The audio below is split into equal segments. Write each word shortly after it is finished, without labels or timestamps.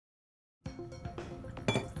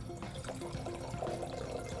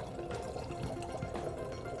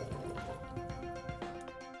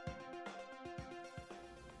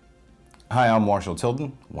Hi, I'm Marshall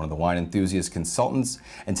Tilden, one of the wine enthusiast consultants,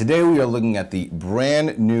 and today we are looking at the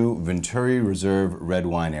brand new Vinturi Reserve Red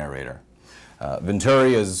Wine Aerator.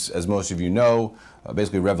 Vinturi, as most of you know,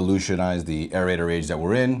 basically revolutionized the aerator age that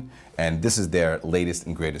we're in, and this is their latest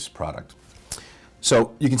and greatest product.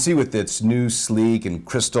 So you can see with its new sleek and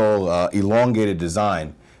crystal elongated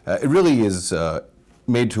design, it really is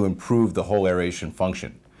made to improve the whole aeration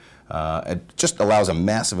function. It just allows a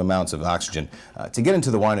massive amounts of oxygen to get into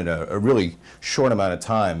the wine in a really short amount of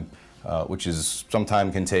time, which is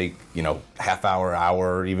sometimes can take, half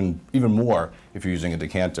hour, even more if you're using a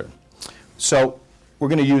decanter. So we're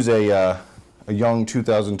going to use a young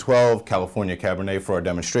 2012 California Cabernet for our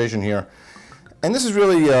demonstration here, and this is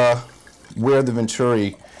really where the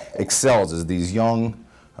Vinturi excels, is these young,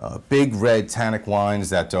 big red tannic wines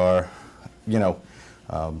that are,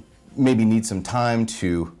 maybe need some time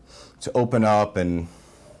to open up and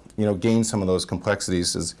gain some of those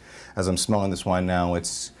complexities. As I'm smelling this wine now,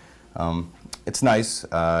 it's nice.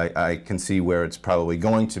 I can see where it's probably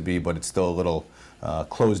going to be, but it's still a little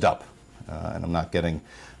closed up, and I'm not getting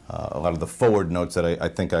a lot of the forward notes that I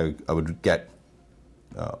think I would get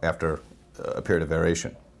after a period of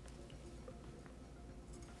aeration.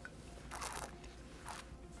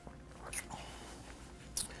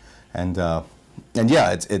 And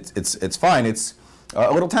yeah, it's fine. It's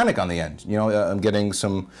a little tannic on the end. I'm getting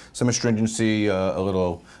some astringency, a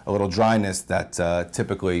little dryness that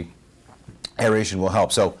typically aeration will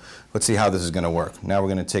help. So let's see how this is going to work. Now we're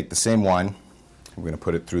going to take the same wine. We're going to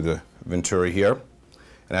put it through the Vinturi here,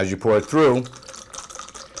 and as you pour it through,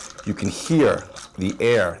 you can hear the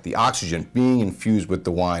air, the oxygen being infused with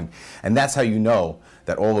the wine, and that's how you know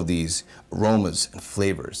that all of these aromas and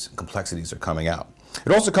flavors and complexities are coming out.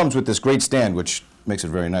 It also comes with this great stand, which makes it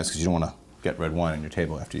very nice because you don't want to get red wine on your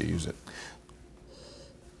table after you use it.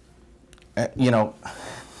 I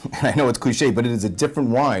know it's cliche, but it is a different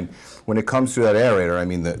wine when it comes to that aerator. I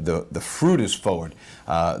mean, the fruit is forward.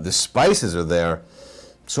 The spices are there.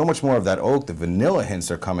 So much more of that oak. The vanilla hints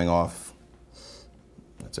are coming off.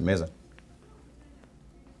 It's amazing.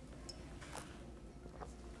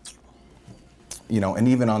 And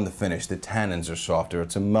even on the finish, the tannins are softer.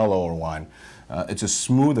 It's a mellower wine. It's a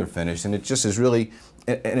smoother finish, and it just is really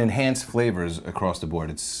an enhanced flavors across the board.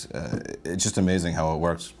 It's just amazing how it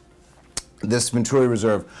works. This Vinturi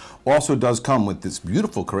Reserve also does come with this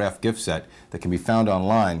beautiful Carafe gift set that can be found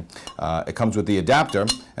online. It comes with the adapter,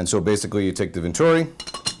 and so basically you take the Vinturi,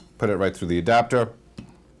 put it right through the adapter,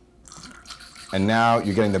 and now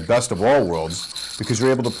you're getting the best of all worlds because you're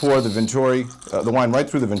able to pour the Vinturi, the wine right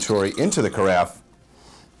through the Vinturi into the Carafe.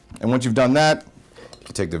 And once you've done that,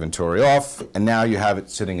 you take the Vinturi off, and now you have it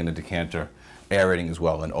sitting in a decanter, aerating as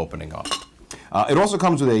well and opening up. It also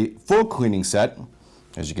comes with a full cleaning set,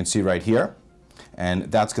 as you can see right here,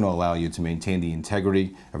 and that's going to allow you to maintain the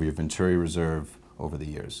integrity of your Vinturi Reserve over the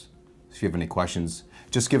years. If you have any questions,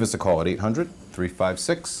 just give us a call at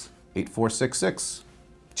 800-356-8466.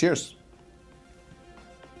 Cheers.